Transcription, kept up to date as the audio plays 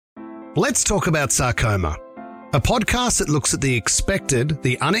Let's talk about sarcoma, a podcast that looks at the expected,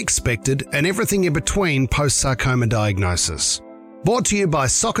 the unexpected, and everything in between post-sarcoma diagnosis. Brought to you by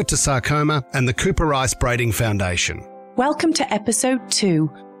Soccer to Sarcoma and the Cooper Rice Braiding Foundation. Welcome to episode 2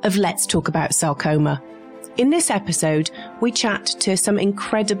 of Let's Talk About Sarcoma. In this episode, we chat to some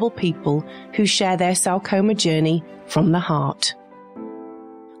incredible people who share their sarcoma journey from the heart.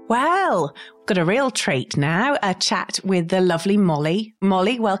 Well, got a real treat now, a chat with the lovely Molly.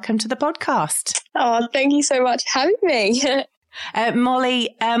 Molly, welcome to the podcast. Oh, thank you so much for having me.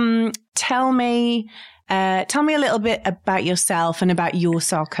 Molly, tell me a little bit about yourself and about your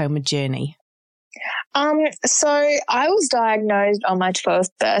sarcoma journey. So I was diagnosed on my 12th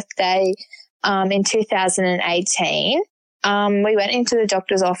birthday in 2018. We went into the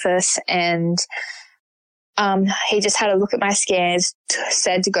doctor's office and he just had a look at my scans,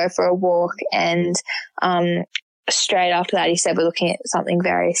 said to go for a walk, and straight after that he said, we're looking at something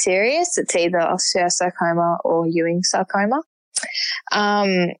very serious. It's either osteosarcoma or Ewing sarcoma.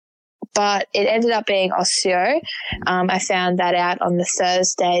 But it ended up being osteo. I found that out on the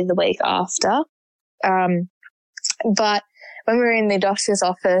Thursday the week after. But when we were in the doctor's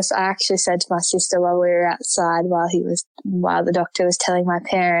office, I actually said to my sister while we were outside, while the doctor was telling my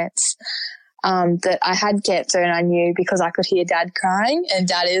parents, that I had cancer, and I knew because I could hear Dad crying, and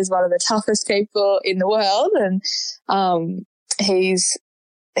Dad is one of the toughest people in the world, and he's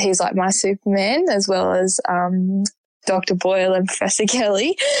like my Superman, as well as Dr. Boyle and Professor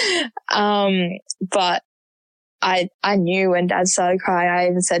Kelly. But I knew when Dad started crying. I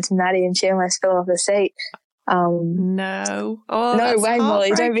even said to Maddie, and she almost fell off the seat. No way, Molly,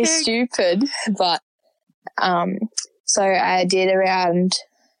 don't be stupid. But so I did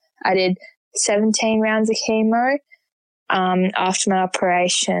 17 rounds of chemo after my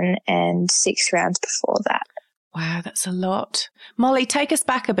operation and 6 rounds before that. Wow, that's a lot. Molly, take us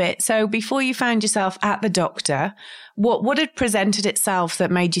back a bit. So before you found yourself at the doctor, what had presented itself that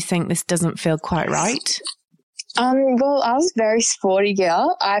made you think this doesn't feel quite right? Well, I was a very sporty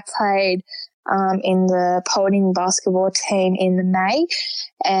girl. I played in the Paulding basketball team in the May,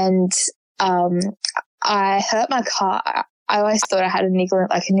 and I hurt my car. I always thought I had a niggle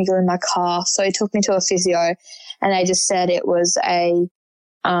in my calf, so he took me to a physio, and they just said it was a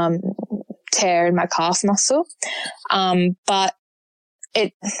tear in my calf muscle. But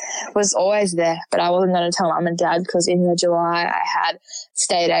it was always there, but I wasn't going to tell Mum and Dad because in the July I had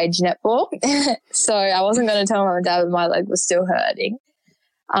state age netball, so I wasn't going to tell Mum and Dad that my leg was still hurting.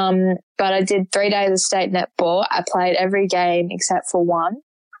 But I did 3 days of state netball. I played every game except for one.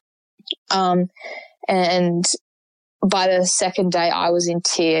 And by the second day I was in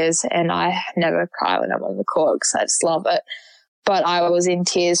tears, and I never cry when I'm on the court because I just love it. But I was in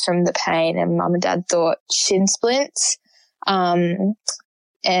tears from the pain, and Mum and Dad thought shin splints.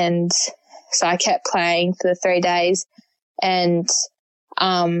 And so I kept playing for the 3 days, and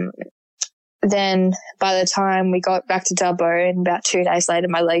then by the time we got back to Dubbo, and about 2 days later,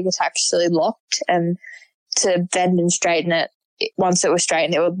 my leg had actually locked, and to bend and straighten it, once it was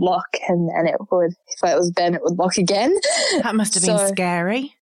straightened, it would lock, and it would, if it was bent, it would lock again. That must have been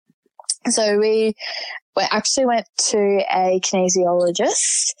scary. So we actually went to a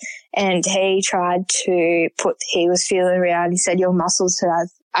kinesiologist, and he tried to he was feeling around. He said, your muscles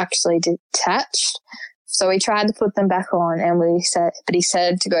have actually detached. So we tried to put them back on, and he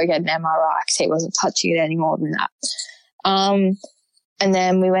said to go get an MRI because he wasn't touching it any more than that. And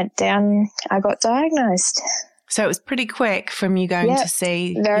then we went down, I got diagnosed. So it was pretty quick from you going to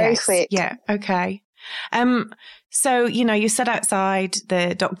see. Very quick. Yeah. Okay. So, you sat outside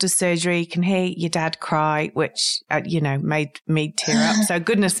the doctor's surgery, you can hear your dad cry, which, made me tear up. So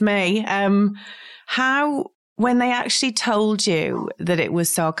goodness me. When they actually told you that it was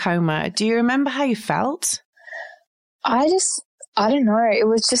sarcoma, do you remember how you felt? I don't know. It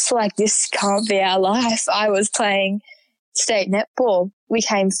was just like, this can't be our life. I was playing state netball. We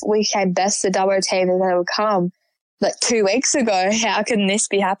came best the Dubbo team that they would come like 2 weeks ago. How can this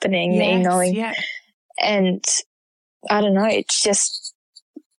be happening? Yes, yeah. And I don't know.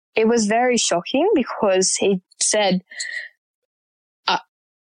 It was very shocking because he said,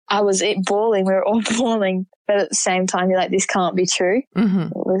 I was bawling. We were all bawling. But at the same time, you're like, this can't be true. Mm-hmm.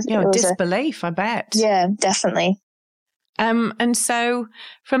 It was disbelief, I bet. Yeah, definitely. And so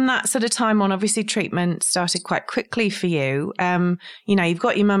from that sort of time on, obviously treatment started quite quickly for you. You've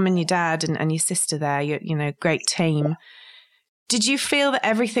got your mum and your dad and your sister there, great team. Did you feel that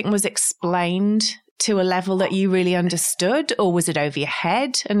everything was explained to a level that you really understood, or was it over your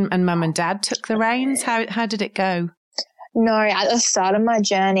head and mum and dad took the reins? How did it go? No, at the start of my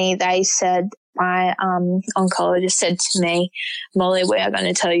journey, they said my oncologist said to me, Molly, we are going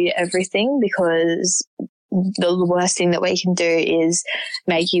to tell you everything, because the worst thing that we can do is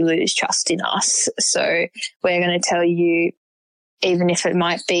make you lose trust in us. So we're going to tell you, even if it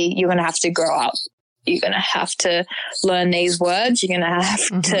might be, you're going to have to grow up. You're going to have to learn these words. You're going to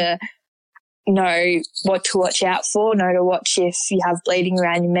have to know what to watch out for, know to watch if you have bleeding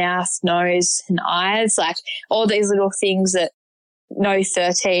around your mouth, nose and eyes, like all these little things that no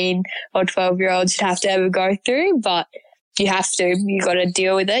 13 or 12-year-old should have to ever go through, but you have to. You got to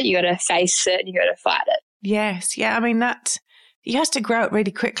deal with it. You got to face it. You got to fight it. Yes. Yeah. I mean, that you have to grow up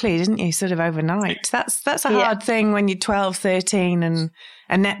really quickly, didn't you? Sort of overnight. That's a hard thing when you're 12, 13 and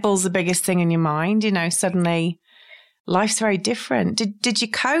netball's the biggest thing in your mind. You know, suddenly life's very different. Did you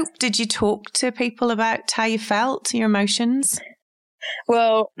cope? Did you talk to people about how you felt, your emotions?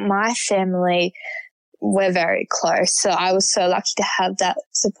 Well, my family, we're very close. So I was so lucky to have that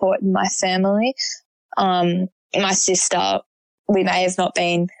support in my family. My sister, we may have not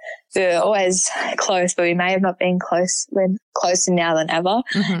been, we were always close, but we may have not been closer now than ever.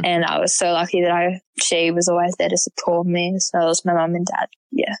 Mm-hmm. And I was so lucky that she was always there to support me, as well as my mum and dad.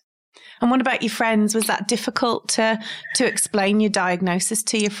 Yeah. And what about your friends? Was that difficult to explain your diagnosis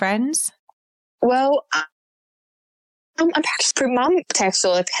to your friends? Well, mum texted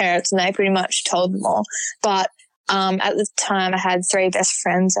all her parents and they pretty much told them all. But at the time I had 3 best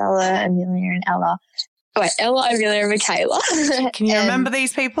friends, Ella, Amelia and Ella. Ella, Amelia and Michaela. Can you remember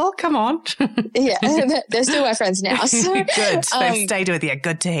these people? Come on. Yeah, they're still my friends now. So, good. They've stayed with you.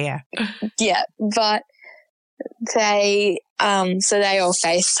 Good to hear. Yeah, but they all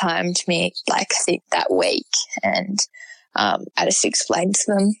FaceTimed me, like, I think that week, and I just explained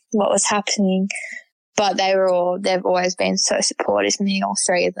to them what was happening. But they've always been so supportive of me, all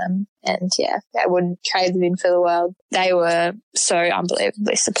 3 of them. And yeah, I wouldn't trade them in for the world. They were so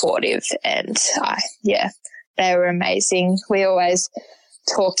unbelievably supportive, and they were amazing. We always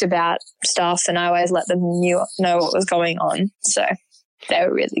talked about stuff and I always let them know what was going on. So they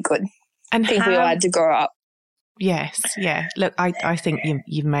were really good. And I think we all had to grow up. Yes, yeah. Look, I think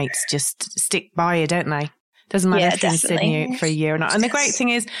your mates just stick by you, don't they? Doesn't matter if you're in Sydney for a year or not. And the great thing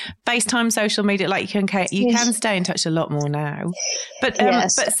is FaceTime, social media, like you can stay in touch a lot more now. But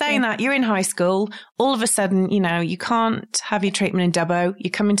but saying that, you're in high school, all of a sudden, you know, you can't have your treatment in Dubbo.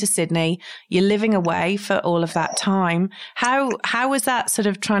 You come into Sydney, you're living away for all of that time. How was that sort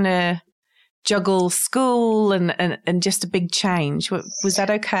of trying to juggle school and just a big change? Was that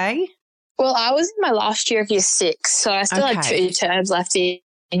okay? Well, I was in my last year of year 6, so I still had 2 terms left in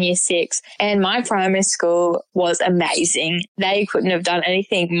year 6, and my primary school was amazing. They couldn't have done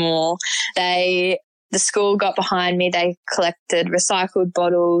anything more. The school got behind me. They collected recycled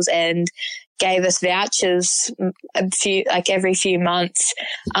bottles and gave us vouchers every few months.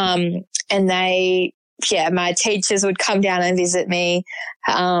 And my teachers would come down and visit me.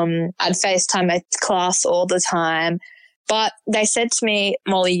 I'd FaceTime my class all the time. But they said to me,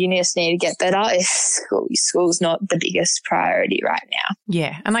 Molly, you just need to get better. If school's not the biggest priority right now.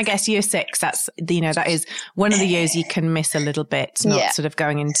 Yeah. And I guess year 6, that is one of the years you can miss a little bit, not sort of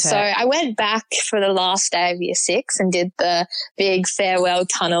going into. So I went back for the last day of year 6 and did the big farewell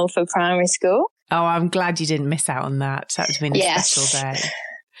tunnel for primary school. Oh, I'm glad you didn't miss out on that. That would have been a special day.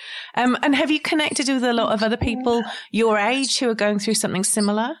 And have you connected with a lot of other people your age who are going through something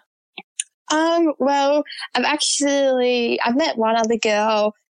similar? Well, I've met one other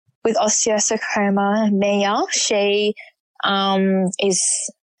girl with osteosarcoma, Mia. She,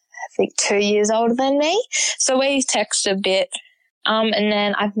 is, I think, 2 years older than me. So we text a bit. And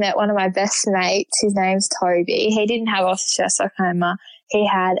then I've met one of my best mates. His name's Toby. He didn't have osteosarcoma. He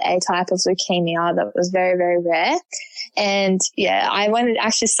had a type of leukemia that was very, very rare. And I went and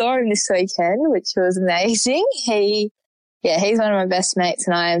actually saw him this weekend, which was amazing. He's one of my best mates,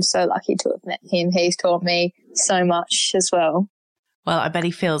 and I am so lucky to have met him. He's taught me so much as well. Well, I bet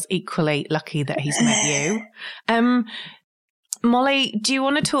he feels equally lucky that he's met you. Molly, do you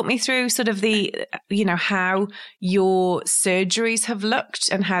want to talk me through sort of how your surgeries have looked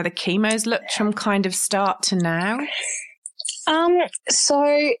and how the chemo's looked from kind of start to now?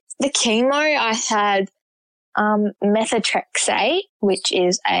 So the chemo, I had methotrexate, which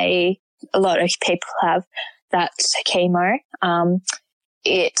is a lot of people have. That's chemo.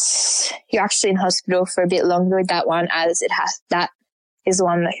 You're actually in hospital for a bit longer with that one, as that is the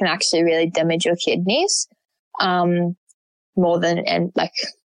one that can actually really damage your kidneys, more than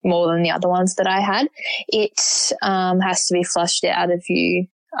the other ones that I had. It has to be flushed out of you.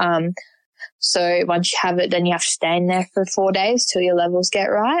 So once you have it, then you have to stay in there for 4 days till your levels get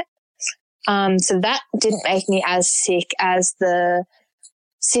right. So that didn't make me as sick as the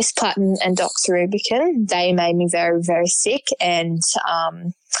cisplatin and doxorubicin. They made me very, very sick, and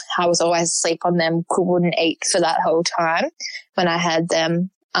I was always asleep on them, wouldn't eat for that whole time when I had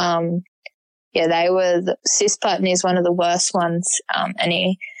them. Cisplatin is one of the worst ones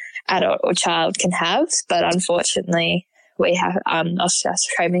any adult or child can have, but unfortunately we have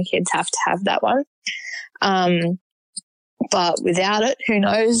Australian kids have to have that one. But without it, who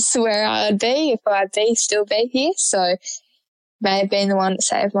knows where I would be, if I'd still be here. So may have been the one that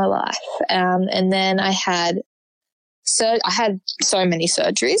saved my life. And then I had so many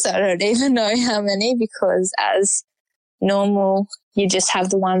surgeries. I don't even know how many, because as normal, you just have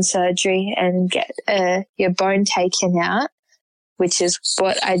the one surgery and get your bone taken out, which is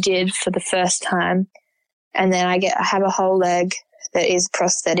what I did for the first time. And then I have a whole leg that is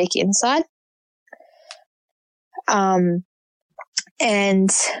prosthetic inside.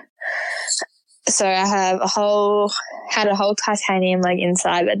 And so I had a whole titanium leg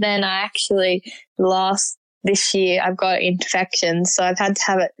inside, but then I actually this year I've got infections, so I've had to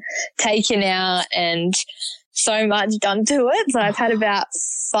have it taken out and so much done to it. So I've had about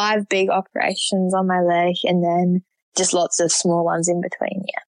 5 big operations on my leg, and then just lots of small ones in between.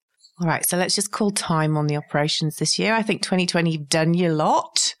 Yeah. All right. So let's just call time on the operations this year. I think 2020, you've done your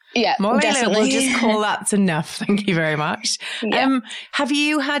lot. Yeah, Molly, definitely. We'll just call that's enough. Thank you very much. Yeah. Have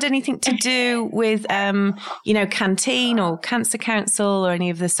you had anything to do with, Canteen or Cancer Council or any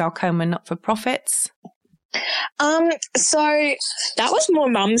of the sarcoma not-for-profits? So that was more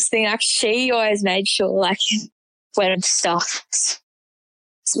Mum's thing. Actually, she always made sure, when stuff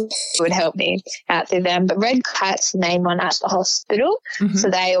would help me out through them. But Red Kite's the main one at the hospital. Mm-hmm. So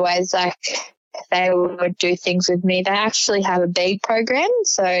they always they would do things with me. They actually have a bead program.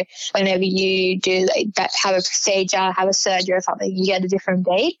 So whenever you do have a procedure, have a surgery or something, you get a different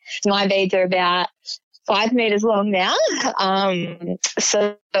bead. My beads are about 5 meters long now.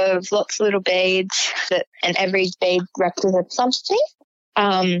 So lots of little beads and every bead represents something.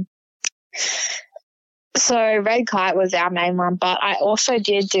 So Red Kite was our main one, but I also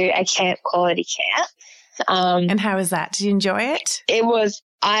did do a camp quality camp. And how was that? Did you enjoy it?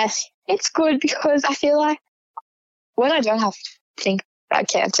 It's good because I feel like when I don't have to think about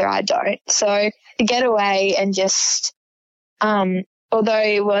cancer, I don't. So to get away and just, although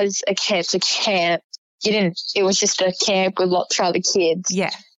it was a cancer camp, it was just a camp with lots of other kids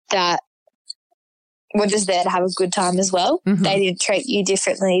that were just there to have a good time as well. Mm-hmm. They didn't treat you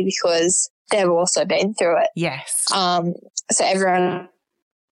differently because they've also been through it. Yes. So everyone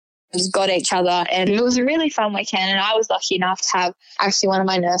got each other, and it was a really fun weekend, and I was lucky enough to have actually one of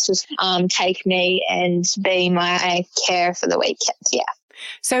my nurses take me and be my carer for the weekend. Yeah.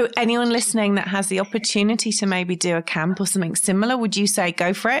 So anyone listening that has the opportunity to maybe do a camp or something similar, would you say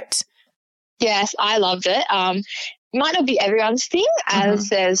go for it? Yes, I loved it. It might not be everyone's thing, as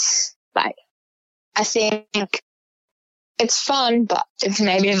there's I think it's fun, but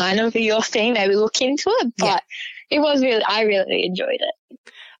maybe it might not be your thing. Maybe look into it, but it was I really enjoyed it.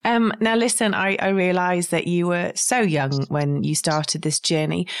 Now, listen, I realise that you were so young when you started this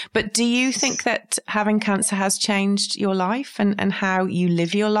journey, but do you think that having cancer has changed your life and how you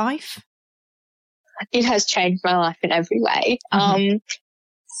live your life? It has changed my life in every way.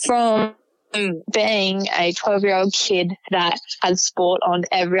 From being a 12-year-old kid that had sport on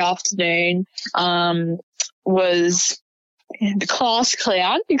every afternoon, was the class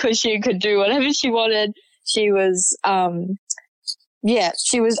clown because she could do whatever she wanted. She was, I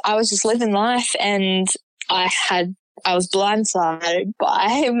was just living life, and I was blindsided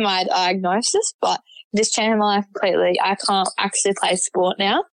by my diagnosis, but this changed my life completely. I can't actually play sport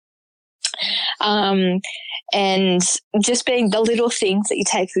now. And just being the little things that you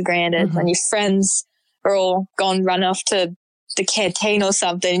take for granted when your friends are all gone run off to the canteen or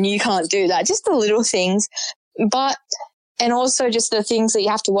something and you can't do that, just the little things. And also just the things that you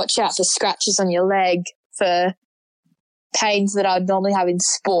have to watch out for, scratches on your leg, for pains that I'd normally have in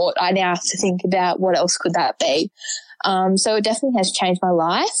sport. I now have to think about what else could that be. So it definitely has changed my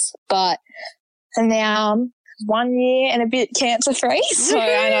life, and now I'm 1 year and a bit cancer free. So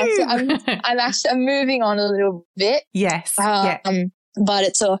I'm moving on a little bit. Yes. But I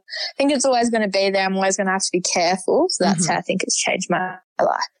think it's always going to be there. I'm always going to have to be careful. So that's how I think it's changed my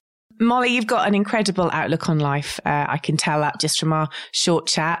life. Molly, you've got an incredible outlook on life. I can tell that just from our short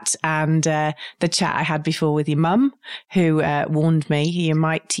chat and the chat I had before with your mum, who warned me you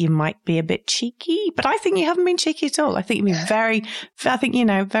might be a bit cheeky, but I think you haven't been cheeky at all. I think you've been very,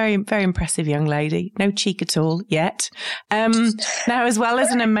 very impressive young lady. No cheek at all yet. Now, as well as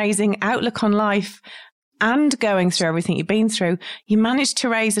an amazing outlook on life and going through everything you've been through, you managed to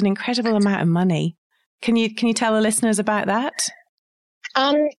raise an incredible amount of money. Can you tell the listeners about that?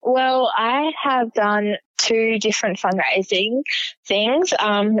 Well, I have done 2 different fundraising things.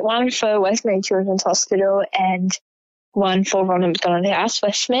 One for Westmead Children's Hospital and one for Ronald McDonald House,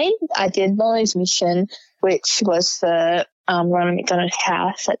 Westmead. I did Molly's Mission, which was for Ronald McDonald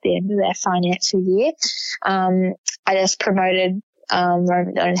House at the end of their financial year. I just promoted Ronald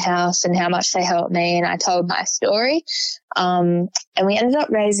McDonald House and how much they helped me, and I told my story. And we ended up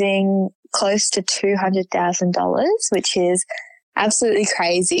raising close to $200,000, which is absolutely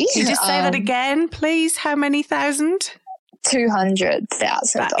crazy. Can you just say that again, please? How many thousand? $200,000.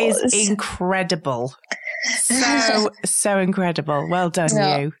 That is incredible. So incredible. Well done,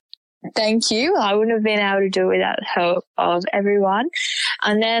 you. Thank you. I wouldn't have been able to do it without the help of everyone.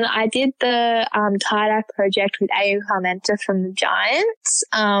 And then I did the tie-dye project with Amy Parmenter from the Giants.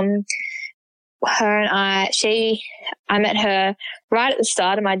 I met her right at the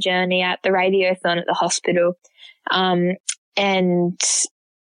start of my journey at the radiothon at the hospital. And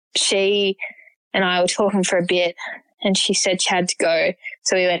she and I were talking for a bit, and she said she had to go.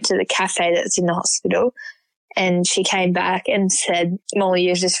 So we went to the cafe that's in the hospital, and she came back and said, Molly,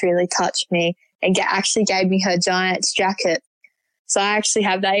 you've just really touched me, and actually gave me her Giants jacket. So I actually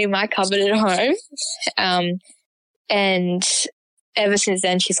have that in my cupboard at home. And ever since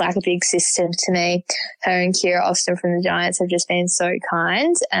then, she's like a big sister to me. Her and Kira Austin from the Giants have just been so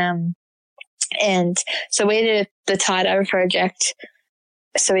kind. And so we did the tie-dye project.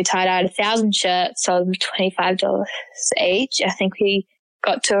 So we tie-dyed 1,000 shirts, sold them $25 each. I think we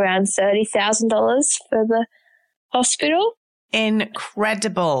got to around $30,000 for the hospital.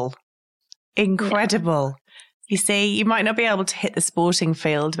 Incredible. Yeah. You see, you might not be able to hit the sporting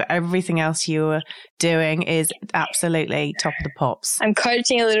field, but everything else you were doing is absolutely top of the pops. I'm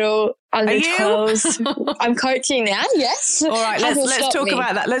coaching a little under 12s. I'm coaching now, yes. All right, let's talk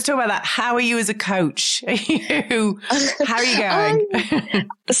about that. Let's talk about that. How are you as a coach? How are you going?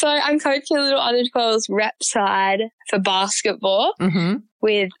 So I'm coaching a little under 12s rep side for basketball. Mm-hmm.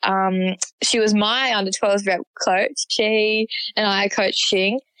 With she was my under 12s rep coach. She and I are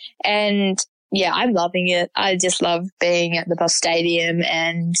coaching, and yeah, I'm loving it. I just love being at the bus stadium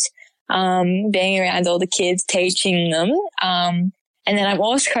and being around all the kids, teaching them. And then I'm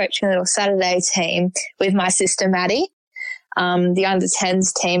also coaching a little Saturday team with my sister Maddie. The under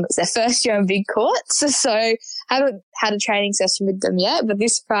 10s team. It's their first year on big courts, so I haven't had a training session with them yet, but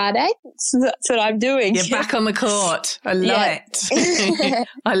this Friday, so that's what I'm doing. You're back on the court. I love it.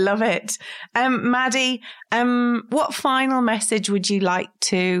 I love it. Maddie, what final message would you like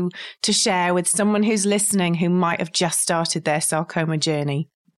to share with someone who's listening who might have just started their sarcoma journey?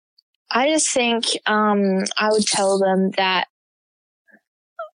 I just think I would tell them that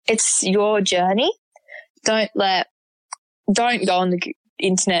it's your journey. Don't go on the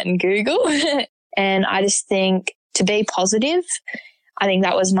internet and Google. And I just think to be positive, I think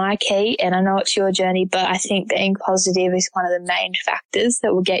that was my key, and I know it's your journey, but I think being positive is one of the main factors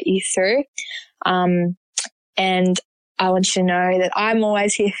that will get you through. And I want you to know that I'm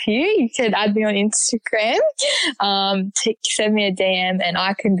always here for you. You can add me on Instagram, send me a DM, and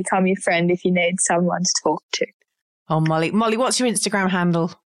I can become your friend if you need someone to talk to. Oh, Molly, what's your Instagram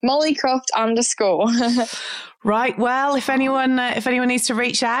handle? Mollycroft_. Right. Well, if anyone needs to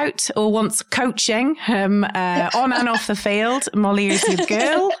reach out or wants coaching on and off the field, Molly is your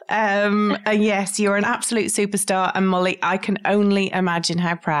girl. And yes, you're an absolute superstar. And Molly, I can only imagine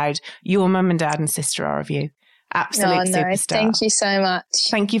how proud your mum and dad and sister are of you. Absolute superstar. Thank you so much.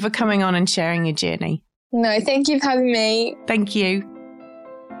 Thank you for coming on and sharing your journey. No, thank you for having me. Thank you.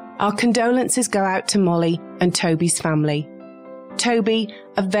 Our condolences go out to Molly and Toby's family. Toby,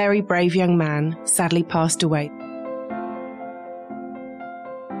 a very brave young man, sadly passed away.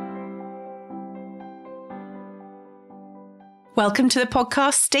 Welcome to the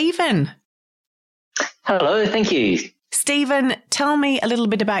podcast, Stephen. Hello, thank you. Stephen, tell me a little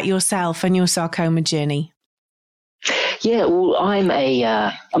bit about yourself and your sarcoma journey. Yeah, well, I'm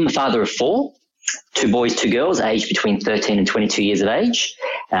a father of 4, 2 boys, 2 girls, aged between 13 and 22 years of age.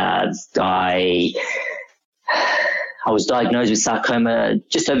 I was diagnosed with sarcoma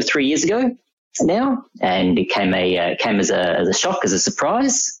just over 3 years ago now, and it came as a shock, as a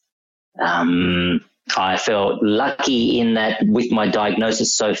surprise. I felt lucky in that with my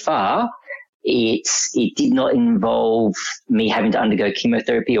diagnosis so far, it did not involve me having to undergo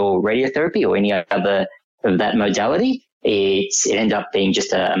chemotherapy or radiotherapy or any other of that modality. It ended up being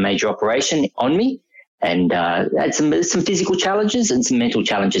just a major operation on me. And had some physical challenges and some mental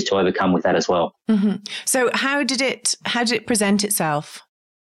challenges to overcome with that as well. Mm-hmm. So how did it present itself?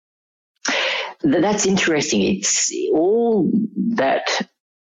 That's interesting. It's all that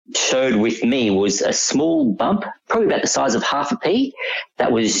showed with me was a small bump, probably about the size of half a pea,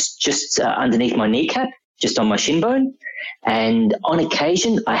 that was just underneath my kneecap, just on my shin bone. And on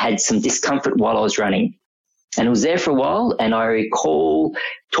occasion, I had some discomfort while I was running. And it was there for a while. And I recall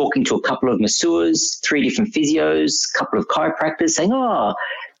talking to a couple of masseurs, 3 different physios, a couple of chiropractors saying,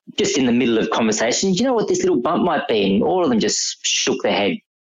 just in the middle of conversation, you know what this little bump might be? And all of them just shook their head.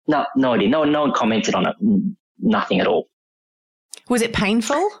 No idea. No one commented on it. Nothing at all. Was it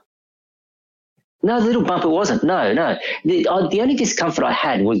painful? No, the little bump, it wasn't. No. The only discomfort I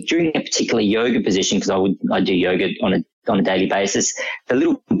had was during a particular yoga position, because I do yoga on a daily basis. The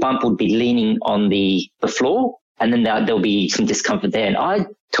little bump would be leaning on the floor, and then there'll be some discomfort there. And I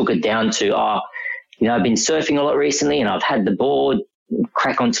took it down to, I've been surfing a lot recently, and I've had the board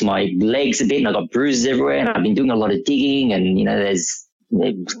crack onto my legs a bit, and I've got bruises everywhere, and I've been doing a lot of digging, and there's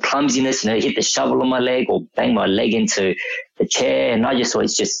clumsiness, hit the shovel on my leg or bang my leg into the chair, and I just thought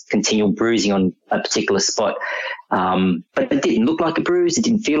it's just continual bruising on a particular spot. But it didn't look like a bruise, it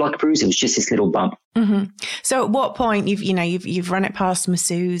didn't feel like a bruise, it was just this little bump. Mm-hmm. So at what point you've run it past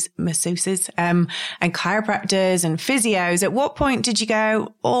masseuses and chiropractors and physios, at what point did you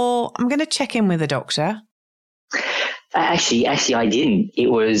go, I'm going to check in with a doctor? Actually, I didn't. I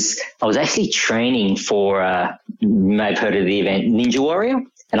was actually training for, you may have heard of the event Ninja Warrior,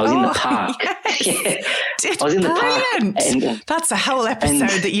 and I was in the park. Yes. Yeah. I was in the park. And that's a whole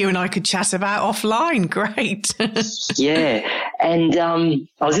episode that you and I could chat about offline. Great. Yeah. And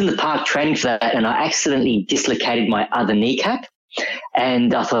I was in the park training for that, and I accidentally dislocated my other kneecap.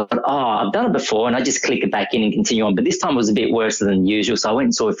 And I thought, I've done it before, and I just click it back in and continue on. But this time it was a bit worse than usual, so I went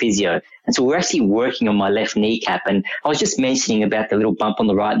and saw a physio. And so we're actually working on my left kneecap, and I was just mentioning about the little bump on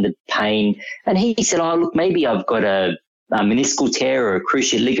the right and the pain. And he said, look, maybe I've got a meniscal tear or a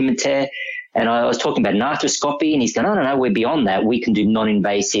cruciate ligament tear. And I was talking about an arthroscopy, and he's going, no, we're beyond that. We can do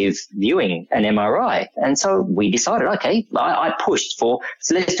non-invasive viewing, an MRI. And so we decided, okay, I pushed so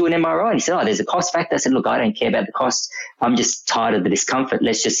let's do an MRI. And he said, there's a cost factor. I said, look, I don't care about the cost. I'm just tired of the discomfort.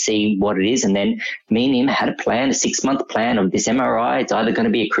 Let's just see what it is. And then me and him had a 6-month plan of this MRI. It's either going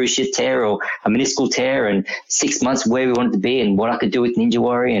to be a cruciate tear or a meniscal tear, and 6 months where we wanted to be and what I could do with Ninja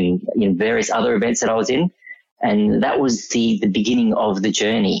Warrior and various other events that I was in. And that was the beginning of the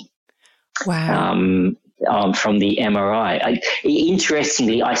journey. Wow. From the MRI.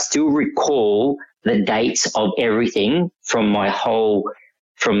 Interestingly, I still recall the dates of everything from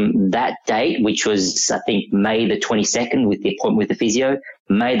that date, which was, I think, May the 22nd with the appointment with the physio.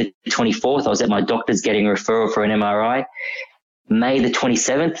 May the 24th, I was at my doctor's getting a referral for an MRI. May the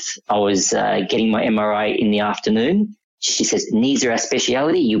 27th, I was getting my MRI in the afternoon. She says, knees are our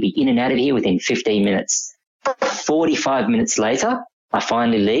speciality. You'll be in and out of here within 15 minutes. 45 minutes later, I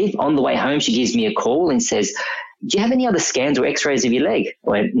finally leave. On the way home, she gives me a call and says, do you have any other scans or x-rays of your leg? I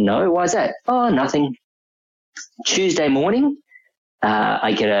went, no, why is that? Nothing. Tuesday morning,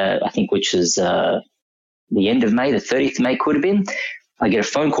 I get I think which was the end of May, the 30th of May could have been. I get a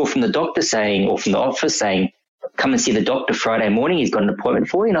phone call from the doctor from the office saying, come and see the doctor Friday morning. He's got an appointment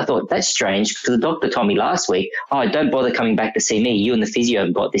for you. And I thought, that's strange, because the doctor told me last week, don't bother coming back to see me. You and the physio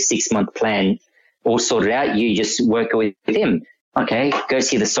have got this 6-month plan all sorted out. You just work with him. Okay, go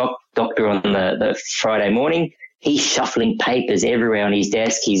see the doctor on the Friday morning. He's shuffling papers everywhere on his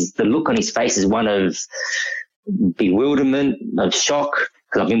desk. The look on his face is one of bewilderment, of shock,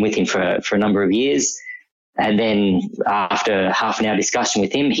 because I've been with him for a number of years. And then after half an hour discussion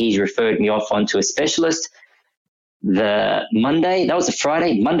with him, he's referred me off onto a specialist. The Monday, that was a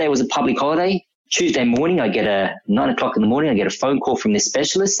Friday. Monday was a public holiday. Tuesday morning, I get 9 o'clock in the morning, I get a phone call from this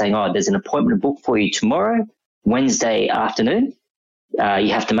specialist saying, there's an appointment booked for you tomorrow, Wednesday afternoon. You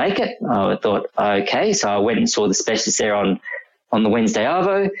have to make it. I thought, okay. So I went and saw the specialist there on the Wednesday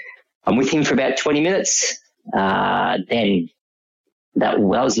arvo. I'm with him for about 20 minutes. Then that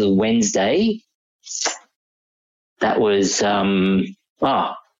was the Wednesday. That was, on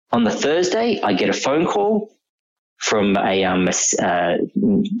the Thursday, I get a phone call from a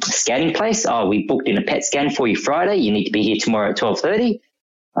scanning place. We booked in a PET scan for you Friday. You need to be here tomorrow at 12:30.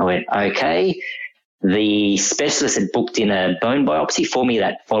 I went, okay. The specialist had booked in a bone biopsy for me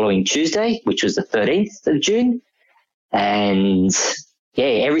that following Tuesday, which was the 13th of June. And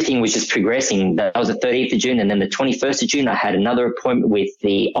everything was just progressing. That was the 13th of June. And then the 21st of June, I had another appointment with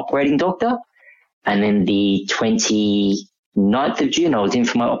the operating doctor. And then the 29th of June, I was in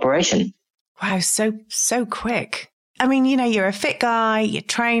for my operation. Wow, so quick. I mean, you're a fit guy, you're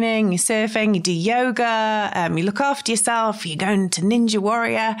training, you're surfing, you do yoga, you look after yourself, you're going to Ninja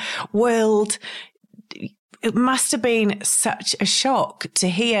Warrior World. It must have been such a shock to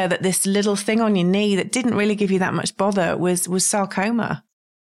hear that this little thing on your knee that didn't really give you that much bother was sarcoma.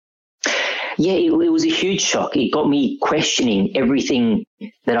 Yeah, it was a huge shock. It got me questioning everything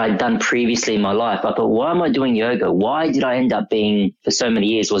that I'd done previously in my life. I thought, why am I doing yoga? Why did I end up being, for so many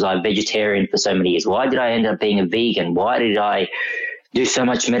years, was I a vegetarian for so many years? Why did I end up being a vegan? Why did I do so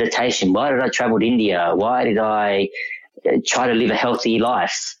much meditation? Why did I travel to India? Why did I try to live a healthy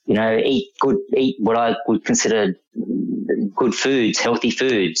life? Eat what I would consider good foods, healthy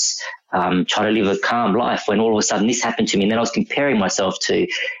foods, try to live a calm life, when all of a sudden this happened to me. And then I was comparing myself to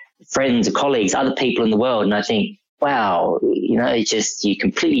friends, colleagues, other people in the world. And I think, wow, you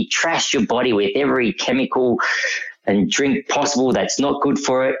completely trash your body with every chemical and drink possible that's not good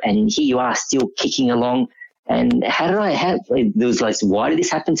for it. And here you are still kicking along. And there was like, why did this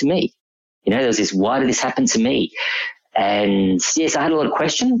happen to me? There was this, why did this happen to me? And yes, I had a lot of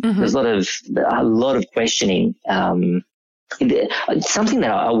questions. Mm-hmm. There's a lot of questioning. Something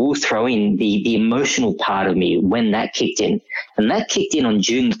that I will throw in, the emotional part of me when that kicked in. And that kicked in on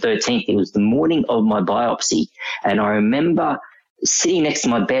June 13th. It was the morning of my biopsy. And I remember sitting next to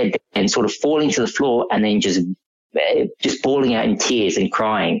my bed and sort of falling to the floor and then just bawling out in tears and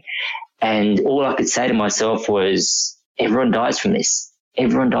crying. And all I could say to myself was, everyone dies from this.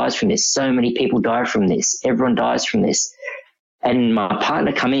 Everyone dies from this. So many people die from this. Everyone dies from this. And my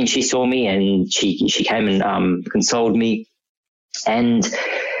partner came in, she saw me and she came and consoled me. And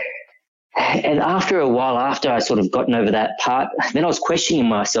after a while, after I sort of gotten over that part, then I was questioning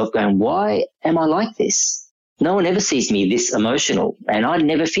myself, going, why am I like this? No one ever sees me this emotional, and I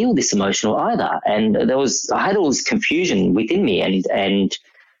never feel this emotional either. And I had all this confusion within me, and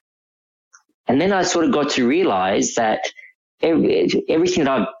then I sort of got to realize that everything that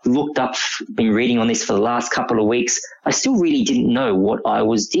I've looked up, been reading on this for the last couple of weeks, I still really didn't know what I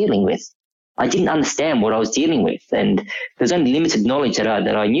was dealing with. I didn't understand what I was dealing with, and there's only limited knowledge that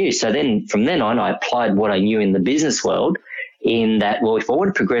I knew. So then from then on, I applied what I knew in the business world, in that, well, if I want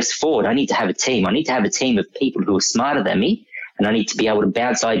to progress forward, I need to have a team. I need to have a team of people who are smarter than me, and I need to be able to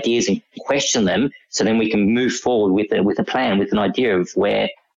bounce ideas and question them, so then we can move forward with a plan, with an idea of where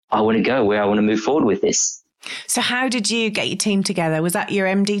I want to go, where I want to move forward with this. So how did you get your team together? Was that your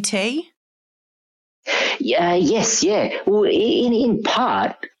MDT? Yes. Well, in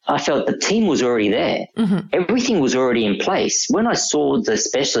part, I felt the team was already there. Mm-hmm. Everything was already in place. When I saw the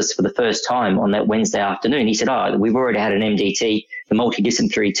specialist for the first time on that Wednesday afternoon, he said, we've already had an MDT, the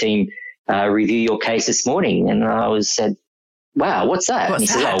multidisciplinary team, review your case this morning. And I said, wow, what's that?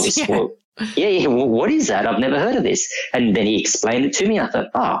 What's and he said, well, what is that? I've never heard of this. And then he explained it to me. I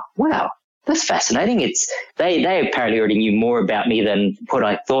thought, wow, that's fascinating. They apparently already knew more about me than what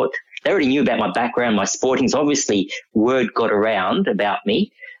I thought. They already knew about my background, my sporting. So obviously word got around about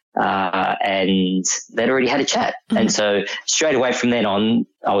me, and they'd already had a chat. Mm-hmm. And so straight away from then on,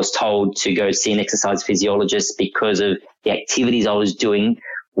 I was told to go see an exercise physiologist because of the activities I was doing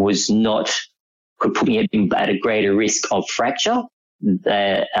could put me at a greater risk of fracture,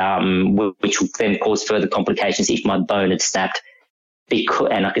 which would then cause further complications if my bone had snapped.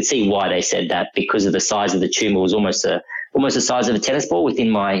 And I could see why they said that, because of the size of the tumor was almost the size of a tennis ball within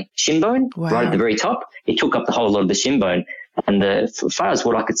my shin bone. Wow. Right at the very top. It took up the whole lot of the shin bone. And as far as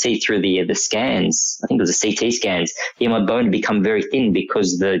what I could see through the scans, I think it was the CT scans, my bone had become very thin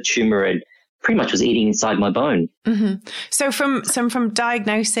because the tumor had pretty much was eating inside my bone. Mm-hmm. So from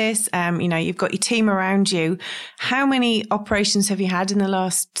diagnosis, you've got your team around you. How many operations have you had in the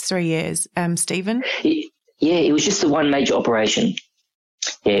last 3 years, Stephen? It was just the one major operation.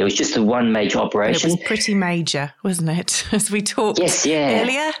 Yeah, it was just the one major operation. It was pretty major, wasn't it? As we talked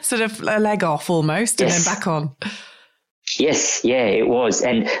earlier, sort of a leg off almost, and then back on. Yes, it was.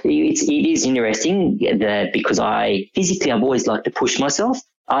 And it is interesting that because I've always liked to push myself.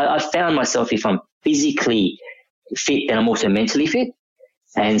 I found myself, if I'm physically fit, then I'm also mentally fit.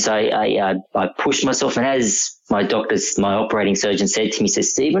 And so I pushed myself, and as my operating surgeon said to me, he said,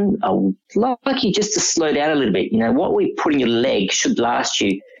 Stephen, I would like you just to slow down a little bit. What we put in your leg should last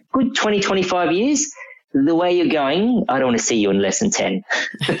you good 20, 25 years. The way you're going, I don't want to see you in less than 10.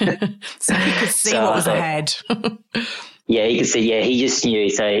 So you could see what was ahead. Yeah, you could see, he just knew.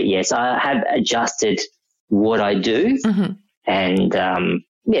 So, yes, I have adjusted what I do. Mm-hmm. And,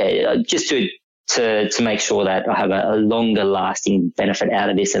 just to make sure that I have a longer lasting benefit out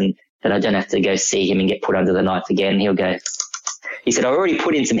of this, and that I don't have to go see him and get put under the knife again. He said, I already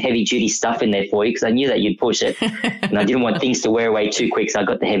put in some heavy duty stuff in there for you because I knew that you'd push it. And I didn't want things to wear away too quick. So I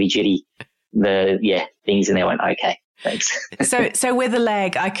got the heavy duty, things in there. I went, okay, thanks. So with the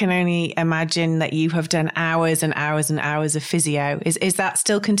leg, I can only imagine that you have done hours and hours and hours of physio. Is that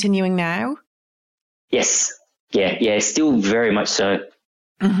still continuing now? Yes. Yeah, still very much so.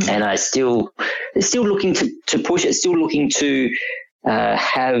 Mm-hmm. And I still looking to push it, still looking to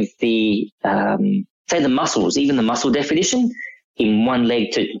have the, say the muscles, even the muscle definition in one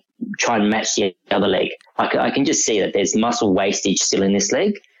leg to try and match the other leg. I can just see that there's muscle wastage still in this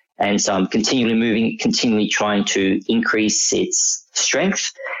leg. And so I'm continually moving, continually trying to increase its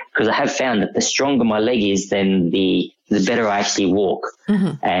strength, because I have found that the stronger my leg is, then the better I actually walk.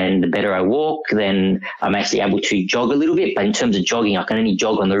 Mm-hmm. And the better I walk, then I'm actually able to jog a little bit. But in terms of jogging, I can only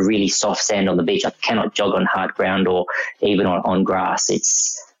jog on the really soft sand on the beach. I cannot jog on hard ground or even on grass.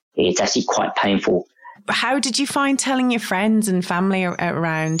 It's actually quite painful. How did you find telling your friends and family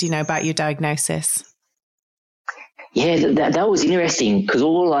around, about your diagnosis? Yeah, that was interesting, because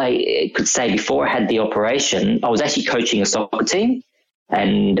all I could say before I had the operation, I was actually coaching a soccer team,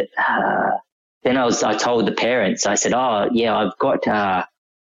 and then I told the parents, I said, "Oh yeah, I've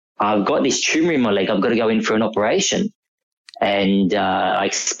got this tumor in my leg. I've got to go in for an operation." And I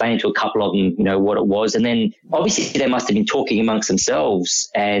explained to a couple of them, what it was, and then obviously they must have been talking amongst themselves.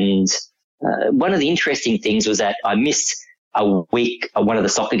 And one of the interesting things was that I missed a week of one of the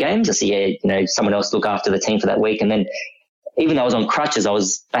soccer games. I said, someone else look after the team for that week. And then even though I was on crutches, I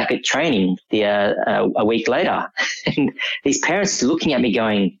was back at training a week later. And these parents looking at me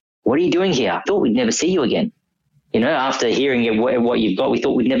going, "What are you doing here? I thought we'd never see you again. After hearing what you've got, we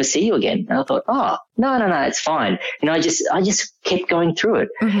thought we'd never see you again." And I thought, "Oh, no, it's fine." I just kept going through it.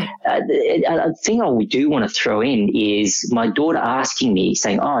 Mm-hmm. A thing I do want to throw in is my daughter asking me,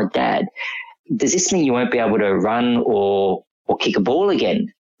 saying, "Oh, Dad, does this mean you won't be able to run or kick a ball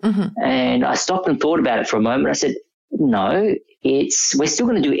again?" Mm-hmm. And I stopped and thought about it for a moment. I said, "No, we're still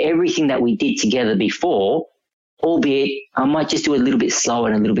going to do everything that we did together before, albeit I might just do it a little bit slower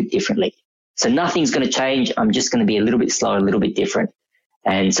and a little bit differently. So nothing's going to change. I'm just going to be a little bit slower, a little bit different."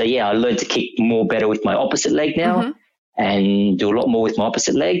 And so, I learned to kick better with my opposite leg now, mm-hmm. and do a lot more with my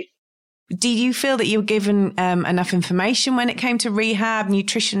opposite leg. Did you feel that you were given enough information when it came to rehab,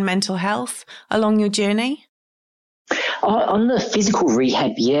 nutrition, mental health along your journey? On the physical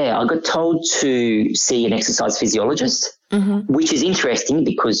rehab, I got told to see an exercise physiologist, mm-hmm. which is interesting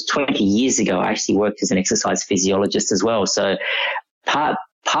because 20 years ago I actually worked as an exercise physiologist as well. So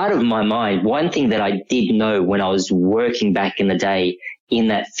part of my mind, one thing that I did know when I was working back in the day in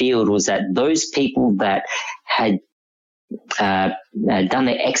that field was that those people that had done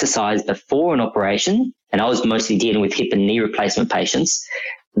their exercise before an operation, and I was mostly dealing with hip and knee replacement patients,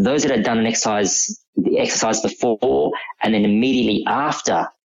 those that had done the exercise before and then immediately after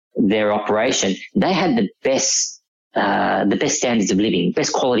their operation, they had the best standards of living,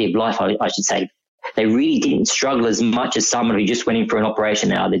 best quality of life, I should say. They really didn't struggle as much as someone who just went in for an operation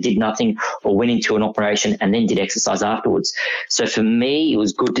now. They did nothing or went into an operation and then did exercise afterwards. So for me, it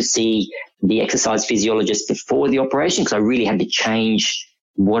was good to see the exercise physiologist before the operation, because I really had to change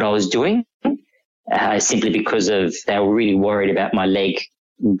what I was doing, simply because they were really worried about my leg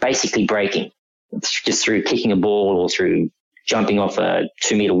basically breaking just through kicking a ball or through jumping off a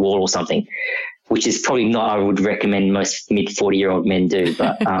 2-meter wall or something, which is probably not I would recommend most mid-40-year-old men do,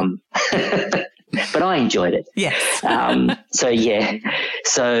 but but I enjoyed it. Yes. So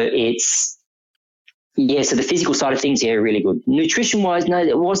it's, so the physical side of things, really good. Nutrition-wise, no,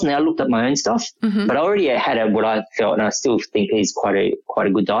 it wasn't. I looked at my own stuff, mm-hmm. but I already had what I felt, and I still think is quite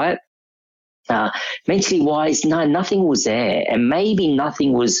a good diet. Mentally wise, no, nothing was there, and maybe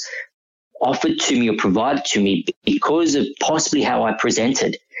nothing was offered to me or provided to me because of possibly how I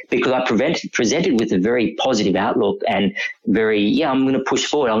presented. Because I presented with a very positive outlook and very, I'm going to push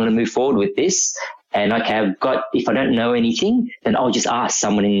forward. I'm going to move forward with this. And okay, if I don't know anything, then I'll just ask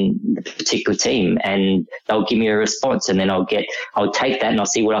someone in the particular team and they'll give me a response, and then I'll take that and I'll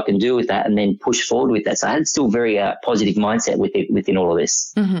see what I can do with that and then push forward with that. So I had still very positive mindset within all of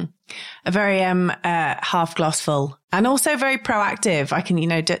this. Mm-hmm. A very half glass full, and also very proactive. I can,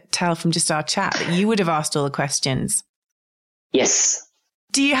 tell from just our chat that you would have asked all the questions. Yes.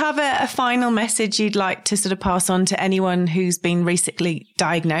 Do you have a final message you'd like to sort of pass on to anyone who's been recently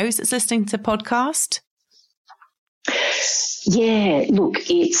diagnosed that's listening to the podcast? Yeah, look,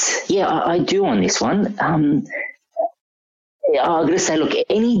 I do on this one. I'm going to say, look,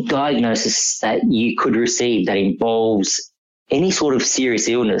 any diagnosis that you could receive that involves any sort of serious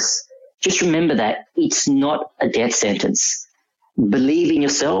illness, just remember that it's not a death sentence. Believe in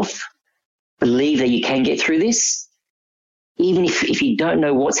yourself. Believe that you can get through this. Even if you don't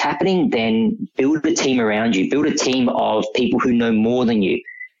know what's happening, then build a team around you. Build a team of people who know more than you.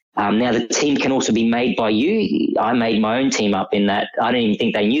 Now, the team can also be made by you. I made my own team up in that I don't even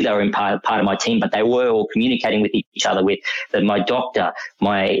think they knew they were part of my team, but they were all communicating with each other, with my doctor,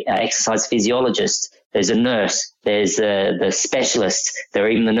 my exercise physiologist. There's a nurse, there's the specialist, there are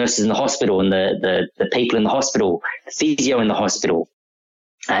even the nurses in the hospital and the people in the hospital, the physio in the hospital.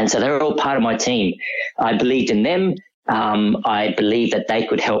 And so they're all part of my team. I believed in them. I believed that they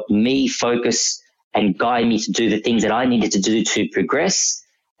could help me focus and guide me to do the things that I needed to do to progress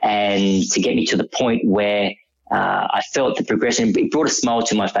and to get me to the point where I felt the progression. It brought a smile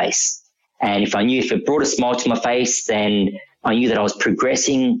to my face. And if it brought a smile to my face, then I knew that I was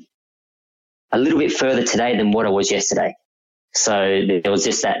progressing a little bit further today than what I was yesterday. So there was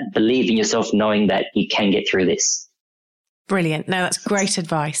just that believe in yourself, knowing that you can get through this. Brilliant. No, that's great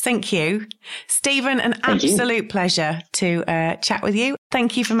advice. Thank you. Stephen, an absolute pleasure to chat with you.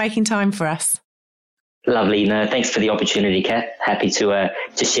 Thank you for making time for us. Lovely. No, thanks for the opportunity, Kath. Happy to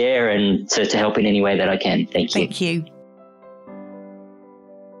share and to help in any way that I can. Thank you. Thank you.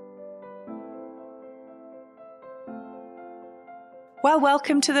 Well,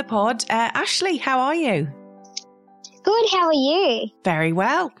 welcome to the pod. Ashley, how are you? Good, how are you? Very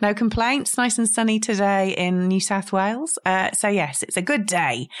well. No complaints. Nice and sunny today in New South Wales. So yes, it's a good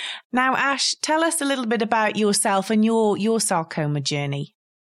day. Now, Ash, tell us a little bit about yourself and your sarcoma journey.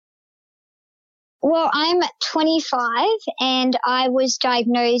 Well, I'm 25 and I was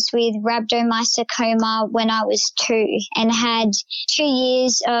diagnosed with rhabdomyosarcoma when I was 2 and had 2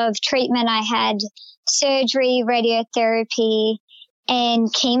 years of treatment. I had surgery, radiotherapy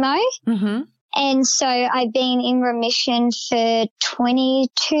and chemo. Mm-hmm. And so I've been in remission for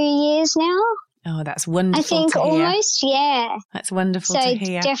 22 years now. Oh, that's wonderful. I think to hear. Almost, yeah. That's wonderful to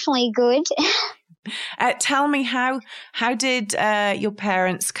hear. So definitely good. Tell me, how did your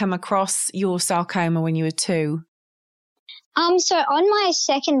parents come across your sarcoma when you were 2? So on my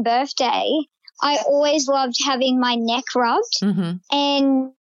second birthday, I always loved having my neck rubbed. Mm-hmm.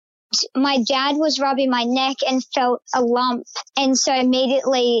 And my dad was rubbing my neck and felt a lump. And so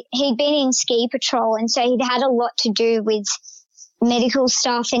immediately he'd been in ski patrol. And so he'd had a lot to do with medical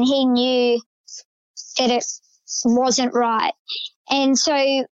stuff and he knew that it wasn't right. And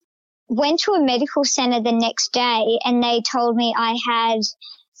so went to a medical center the next day and they told me I had,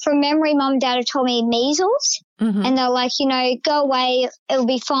 from memory, Mum and Dad had told me measles. Mm-hmm. And they're like, go away. It'll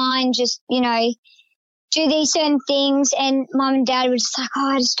be fine. Just, do these certain things. And Mum and Dad were just like,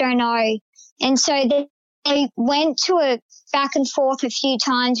 I just don't know. And so they went to a back and forth a few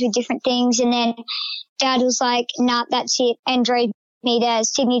times with different things. And then Dad was like, nah, that's it. And drove me to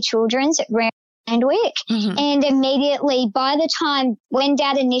Sydney Children's at Randwick. Mm-hmm. And immediately by the time when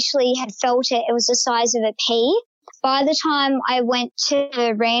Dad initially had felt it, it was the size of a pea. By the time I went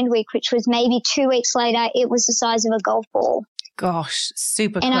to Randwick, which was maybe 2 weeks later, it was the size of a golf ball. Gosh,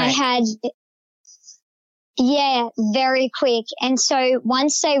 super quick. And I had... Yeah, very quick. And so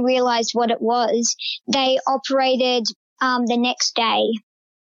once they realized what it was, they operated the next day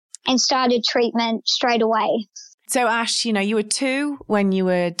and started treatment straight away. So Ash, you were 2 when you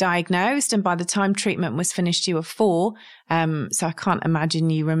were diagnosed and by the time treatment was finished, you were 4. So I can't imagine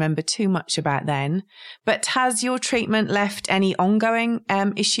you remember too much about then. But has your treatment left any ongoing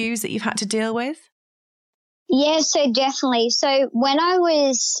issues that you've had to deal with? Yeah, so definitely. So when I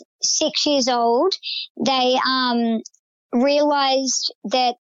was 6 years old, they realized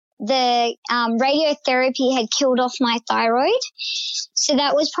that the radiotherapy had killed off my thyroid. So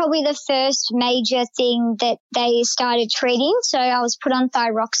that was probably the first major thing that they started treating. So I was put on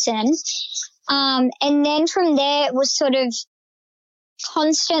thyroxine. And then from there it was sort of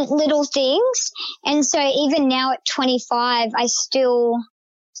constant little things. And so even now at 25, I still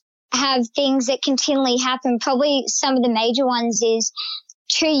have things that continually happen. Probably some of the major ones is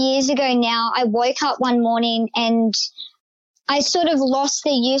 2 years ago now, I woke up one morning and I sort of lost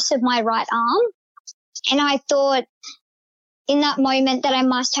the use of my right arm. And I thought in that moment that I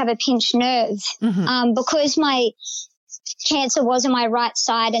must have a pinched nerve, because my cancer was on my right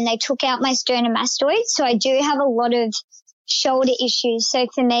side and they took out my sternomastoid. So I do have a lot of shoulder issues. So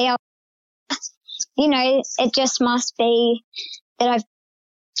for me, it just must be that I've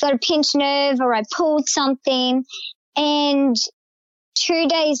got a pinched nerve or I pulled something. And 2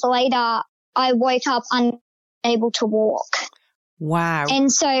 days later, I woke up unable to walk. Wow.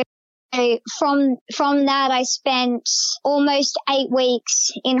 And so from that, I spent almost 8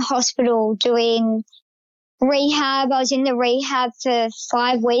 weeks in hospital doing rehab. I was in the rehab for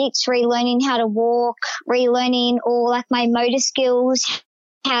 5 weeks, relearning how to walk, relearning all like my motor skills,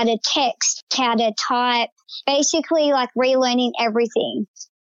 how to text, how to type, basically like relearning everything.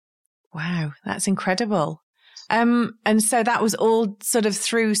 Wow, that's incredible. And so that was all sort of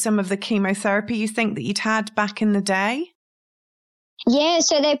through some of the chemotherapy you think that you'd had back in the day? Yeah,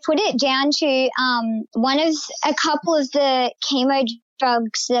 so they put it down to a couple of the chemo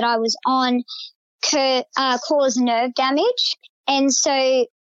drugs that I was on caused nerve damage. And so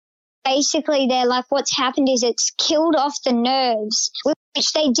basically they're like, what's happened is it's killed off the nerves,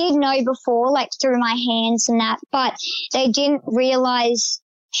 which they did know before, like through my hands and that, but they didn't realize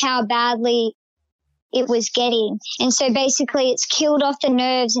how badly it was getting. And so basically it's killed off the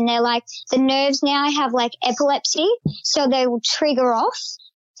nerves, and they're like, the nerves now have like epilepsy, so they will trigger off,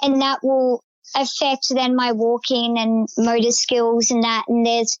 and that will affect then my walking and motor skills and that. And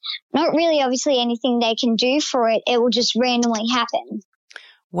there's not really obviously anything they can do for it. It will just randomly happen.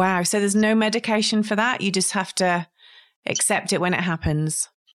 Wow. So there's no medication for that? You just have to accept it when it happens?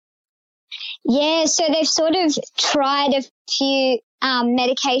 Yeah. So they've sort of tried a few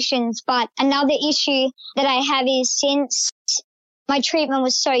medications, but another issue that I have is since my treatment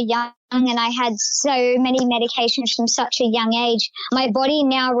was so young and I had so many medications from such a young age, my body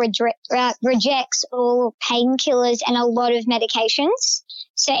now rejects all painkillers and a lot of medications.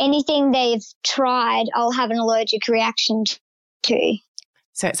 So anything they've tried, I'll have an allergic reaction to.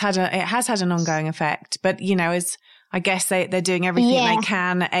 So it has had an ongoing effect, but I guess they're doing everything they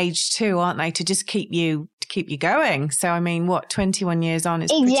can at age 2, aren't they, to just keep you going. So I mean, 21 years on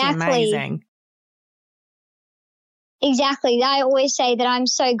is pretty amazing. Exactly. I always say that I'm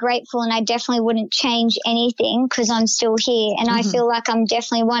so grateful, and I definitely wouldn't change anything because I'm still here, and I feel like I'm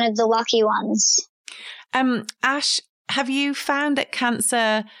definitely one of the lucky ones. Ash, have you found that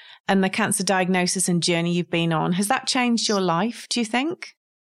cancer and the cancer diagnosis and journey you've been on, has that changed your life, do you think?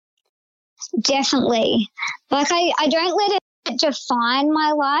 Definitely. Like I don't let it define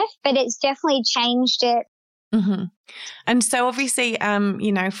my life, but it's definitely changed it. Mm-hmm. And so obviously,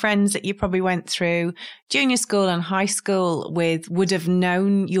 friends that you probably went through junior school and high school with would have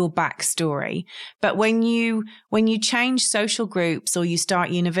known your backstory. But when you change social groups or you start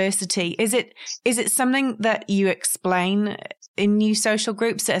university, is it something that you explain in new social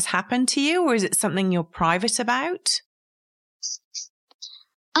groups that has happened to you, or is it something you're private about?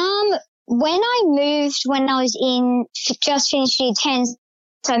 When I moved, when I was just finished year 10,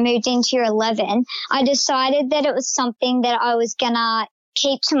 so I moved into year 11, I decided that it was something that I was going to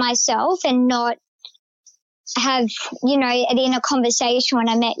keep to myself and not have, it in a conversation when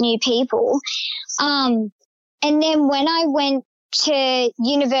I met new people. And then when I went to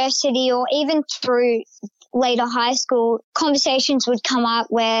university or even through later high school, conversations would come up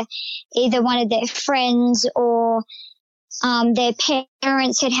where either one of their friends or their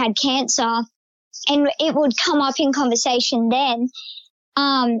parents had cancer, and it would come up in conversation then.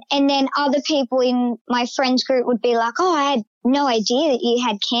 And then other people in my friends group would be like, oh, I had no idea that you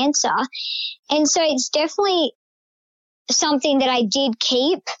had cancer. And so it's definitely something that I did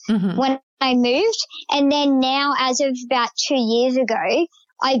keep when I moved. And then now, as of about 2 years ago,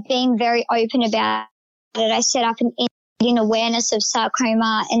 I've been very open about it. I set up an awareness of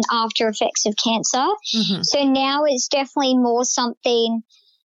sarcoma and after effects of cancer. So now it's definitely more something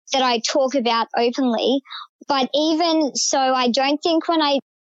that I talk about openly. But even so, I don't think when I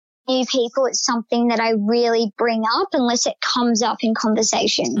meet people, it's something that I really bring up unless it comes up in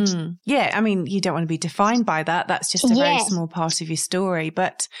conversation. Yeah, I mean, you don't want to be defined by that. That's just a very small part of your story.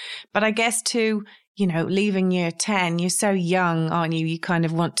 But I guess too, leaving year 10, you're so young, aren't you? You kind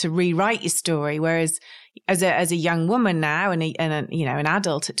of want to rewrite your story. Whereas as a young woman now and an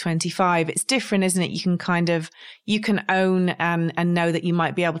adult at 25, it's different, isn't it? You can own and know that you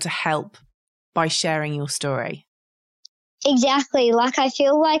might be able to help by sharing your story. Exactly. Like I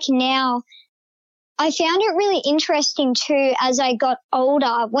feel like now I found it really interesting too as I got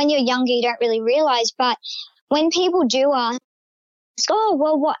older. When you're younger, you don't really realize, but when people do ask, oh,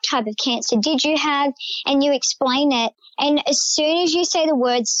 well, what type of cancer did you have? And you explain it. And as soon as you say the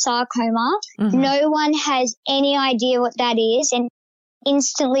word sarcoma, no one has any idea what that is and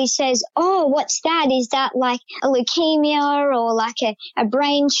instantly says, oh, what's that? Is that like a leukemia or like a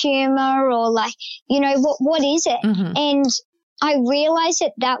brain tumor or like, what is it? And I realized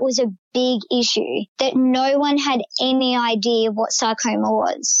that was a big issue, that no one had any idea what sarcoma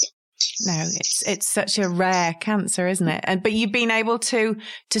was. No, it's such a rare cancer, isn't it? But you've been able to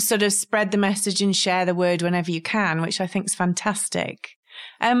sort of spread the message and share the word whenever you can, which I think is fantastic.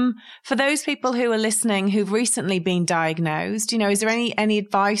 For those people who are listening who've recently been diagnosed, is there any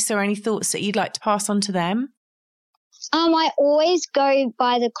advice or any thoughts that you'd like to pass on to them? I always go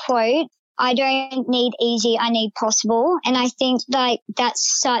by the quote, I don't need easy, I need possible. And I think like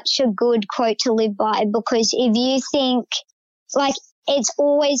that's such a good quote to live by, because if you think like it's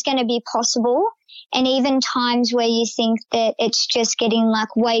always going to be possible, and even times where you think that it's just getting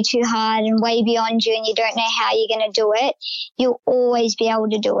like way too hard and way beyond you and you don't know how you're going to do it, you'll always be able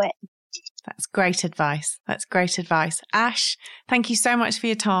to do it. That's great advice. Ash, thank you so much for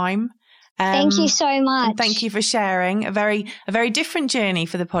your time. Thank you so much. And thank you for sharing a very different journey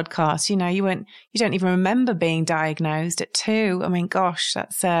for the podcast. You know, you don't even remember being diagnosed at 2. I mean, gosh,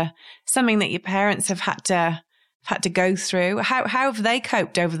 that's something that your parents have had to go through. How have they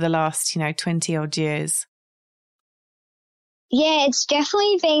coped over the last, 20 odd years? Yeah, it's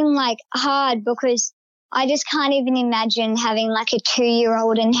definitely been like hard because I just can't even imagine having like a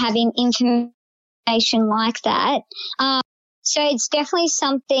 2-year-old and having information like that. So it's definitely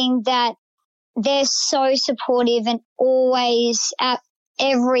something that they're so supportive and always at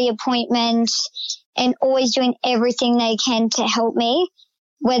every appointment and always doing everything they can to help me.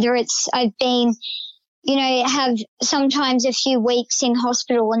 Whether it's I've been, have sometimes a few weeks in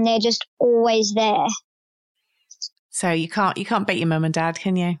hospital and they're just always there. So you can't beat your mum and dad,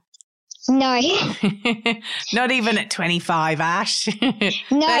 can you? No. Not even at 25, Ash. No,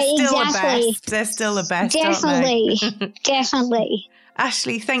 They're still exactly. The best. They're still the best, Definitely. aren't they? Definitely.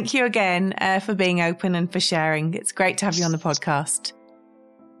 Ashley, thank you again for being open and for sharing. It's great to have you on the podcast.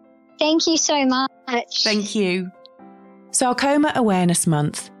 Thank you so much. Thank you. Sarcoma Awareness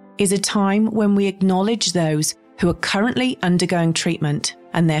Month is a time when we acknowledge those who are currently undergoing treatment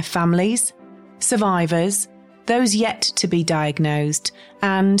and their families, survivors, those yet to be diagnosed,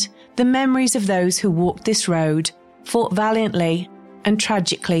 and the memories of those who walked this road, fought valiantly, and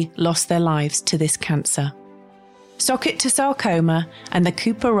tragically lost their lives to this cancer. Socket to Sarcoma and the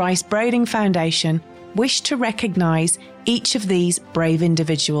Cooper Rice Brading Foundation wish to recognise each of these brave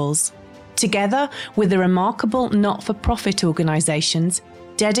individuals, together with the remarkable not-for-profit organisations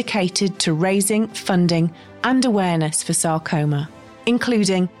dedicated to raising, funding and awareness for sarcoma,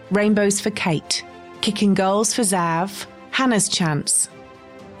 including Rainbows for Kate, Kicking Goals for Zav, Hannah's Chance,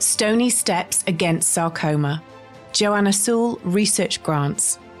 Stony Steps Against Sarcoma, Joanna Sewell Research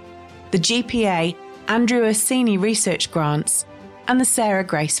Grants, the GPA Andrew Orsini Research Grants, and the Sarah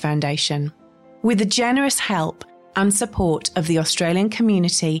Grace Foundation. With the generous help and support of the Australian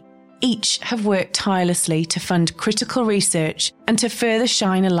community, each have worked tirelessly to fund critical research and to further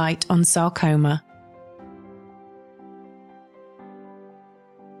shine a light on sarcoma,